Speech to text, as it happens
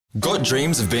Got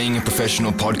dreams of being a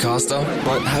professional podcaster,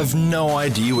 but have no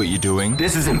idea what you're doing?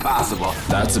 This is impossible.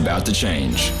 That's about to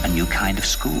change. A new kind of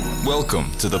school. Welcome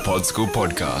to the Pod School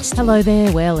Podcast. Hello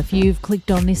there. Well, if you've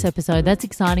clicked on this episode, that's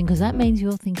exciting because that means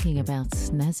you're thinking about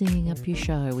snazzing up your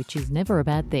show, which is never a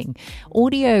bad thing.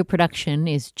 Audio production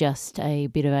is just a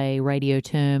bit of a radio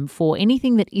term for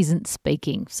anything that isn't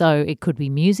speaking. So it could be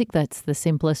music. That's the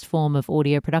simplest form of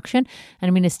audio production. And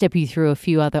I'm going to step you through a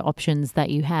few other options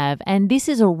that you have. And this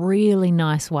is a really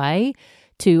nice way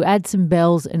to add some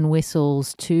bells and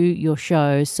whistles to your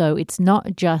show. So it's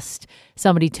not just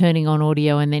somebody turning on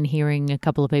audio and then hearing a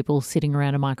couple of people sitting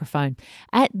around a microphone.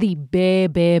 At the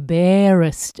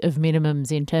barest of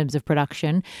minimums in terms of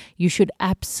production, you should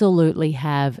absolutely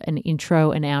have an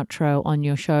intro and outro on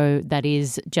your show that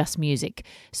is just music.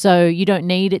 So you don't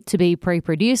need it to be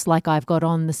pre-produced like I've got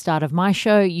on the start of my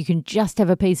show. You can just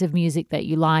have a piece of music that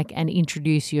you like and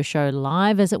introduce your show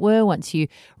live, as it were, once you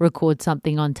record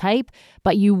something on tape.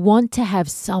 But you want to have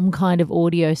some kind of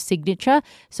audio signature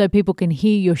so people can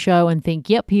hear your show and think,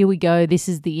 yep, here we go, this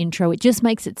is the intro. It just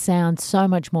makes it sound so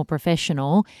much more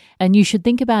professional. And you should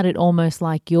think about it almost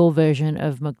like your version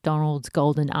of McDonald's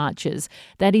Golden Arches.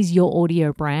 That is your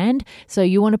audio brand. So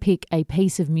you want to pick a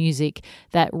piece of music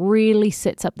that really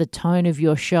sets up the tone of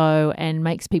your show and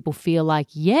makes people feel like,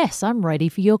 yes, I'm ready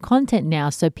for your content now.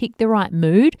 So pick the right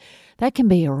mood. That can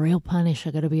be a real punish,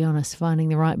 I got to be honest, finding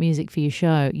the right music for your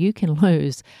show. You can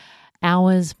lose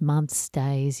hours, months,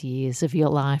 days, years of your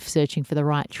life searching for the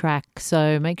right track.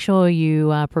 So make sure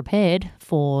you are prepared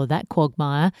for that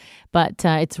quagmire. But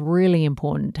it's really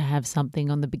important to have something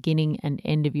on the beginning and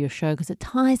end of your show because it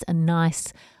ties a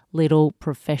nice little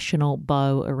professional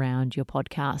bow around your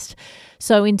podcast.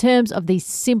 So in terms of the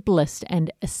simplest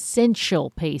and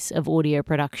essential piece of audio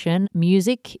production,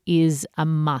 music is a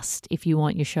must if you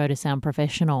want your show to sound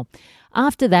professional.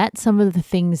 After that, some of the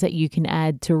things that you can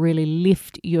add to really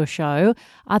lift your show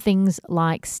are things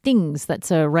like stings.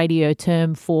 That's a radio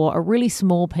term for a really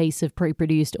small piece of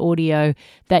pre-produced audio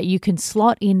that you can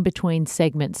slot in between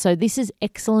segments. So this is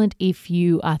excellent if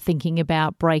you are thinking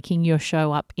about breaking your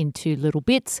show up into little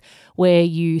bits where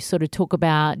you sort of talk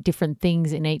about different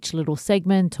things in each little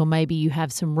segment, or maybe you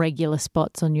have some regular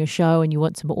spots on your show and you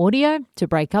want some audio to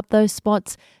break up those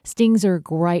spots. Stings are a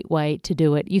great way to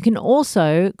do it. You can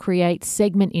also create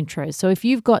segment intros. So if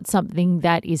you've got something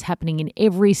that is happening in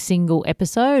every single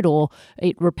episode or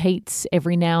it repeats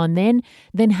every now and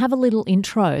then have a little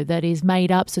intro that is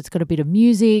made up. So it's got a bit of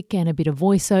music and a bit of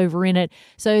voiceover in it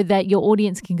so that your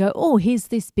audience can go, oh, here's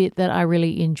this bit that I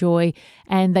really enjoy.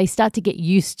 And they start to get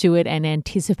used to it and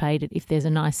anticipate it if there's a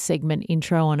nice segment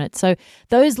intro on it. So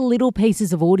those little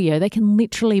pieces of audio, they can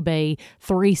literally be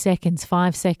 3 seconds,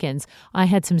 5 seconds. I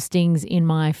had some stings in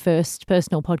my first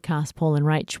personal podcast, Paul and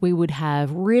Rach. We would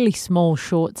have really small,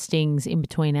 short stings in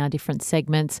between our different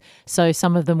segments. So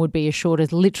some of them would be as short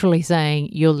as literally saying,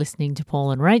 you're listening to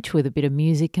Paul and Rach with a bit of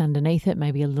music underneath it,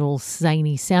 maybe a little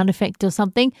zany sound effect or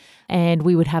something. And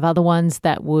we would have other ones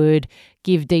that would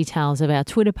give details of our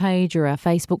Twitter page or our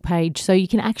Facebook page. So you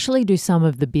can actually do some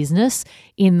of the business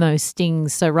in those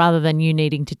stings. So rather than you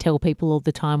needing to tell people all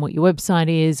the time what your website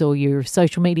is or your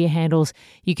social media handles,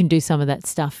 you can do some of that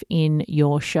stuff in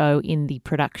your show, in the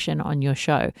production on your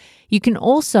show. You can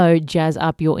also jazz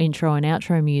up your intro and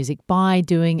outro music by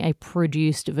doing a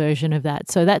produced version of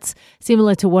that. So that's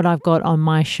similar to what I've got on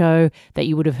my show that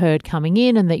you would have heard coming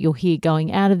in and that you'll hear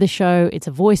going out of the show. It's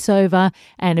a voiceover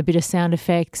and a bit of sound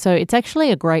effect. So it's actually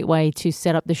a great way to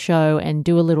set up the show and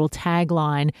do a little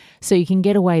tagline so you can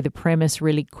get away the premise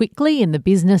really quickly in the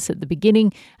business at the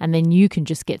beginning, and then you can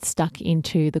just get stuck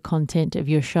into the content of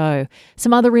your show.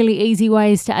 Some other really easy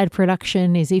ways to add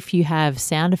production is if you have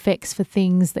sound effects for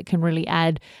things that can really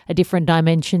add a different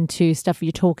dimension to stuff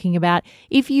you're talking about.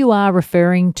 If you are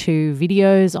referring to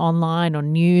videos online or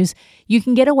news, you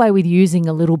can get away with using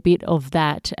a little bit of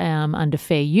that under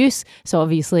fair use. So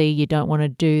obviously you don't want to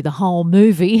do the whole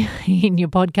movie in your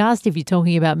podcast if you're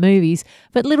talking about movies,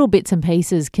 but little bits and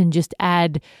pieces can just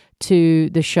add to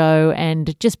the show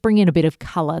and just bring in a bit of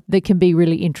color that can be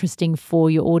really interesting for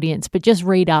your audience. But just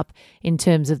read up in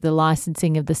terms of the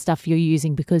licensing of the stuff you're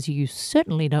using, because you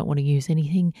certainly don't want to use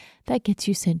anything that gets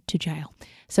you sent to jail.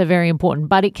 So very important,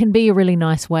 but it can be a really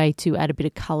nice way to add a bit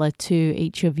of color to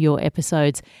each of your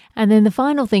episodes. And then the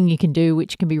final thing you can do,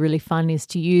 which can be really fun, is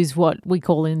to use what we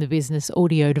call in the business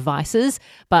audio devices.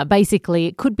 But basically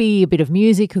it could be a bit of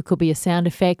music, it could be a sound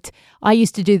effect. I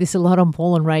used to do this a lot on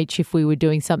Paul and Rach. If we were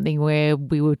doing something where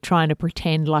we were trying to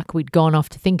pretend like we'd gone off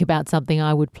to think about something,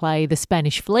 I would play The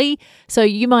Spanish Flea. So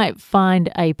you might find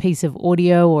a piece of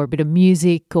audio or a bit of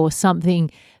music or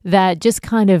something that just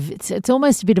kind of, it's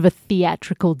almost a bit of a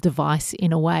theatrical device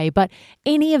in a way. But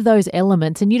any of those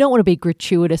elements, and you don't want to be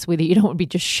gratuitous with it, you don't want to be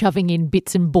just shoving in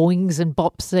bits and boings and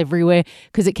bops everywhere,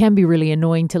 because it can be really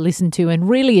annoying to listen to, and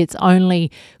really it's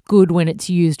only good when it's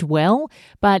used well.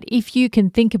 But if you can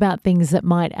think about things that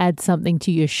might add something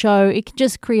to your show, it can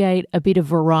just create a bit of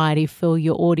variety for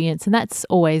your audience, and that's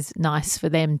always nice for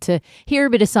them to hear a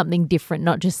bit of something different,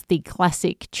 not just the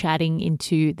classic chatting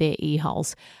into their ear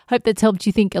holes. Hope that's helped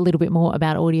you think a little bit more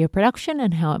about audio production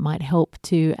and how it might help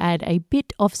to add a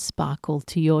bit of sparkle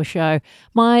to your show.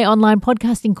 My online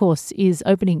podcasting course is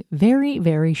opening very,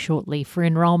 very shortly for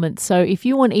enrollment. So if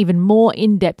you want even more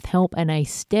in-depth help and a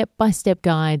step-by-step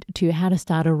guide to how to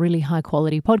start a really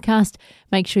high-quality podcast,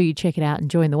 make sure you check it out and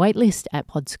join the waitlist at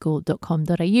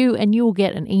podschool.com.au, and you will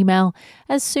get an email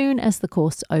as soon as the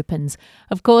course opens.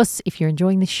 Of course, if you're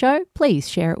enjoying this show, please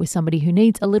share it with somebody who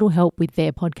needs a little help with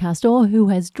their podcast or who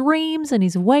has dreams and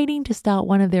is waiting to start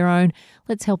one of their own.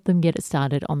 Let's help them get it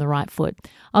started on the right foot.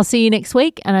 I'll see you next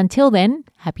week, and until then,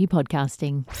 happy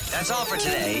podcasting. That's all for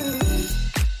today.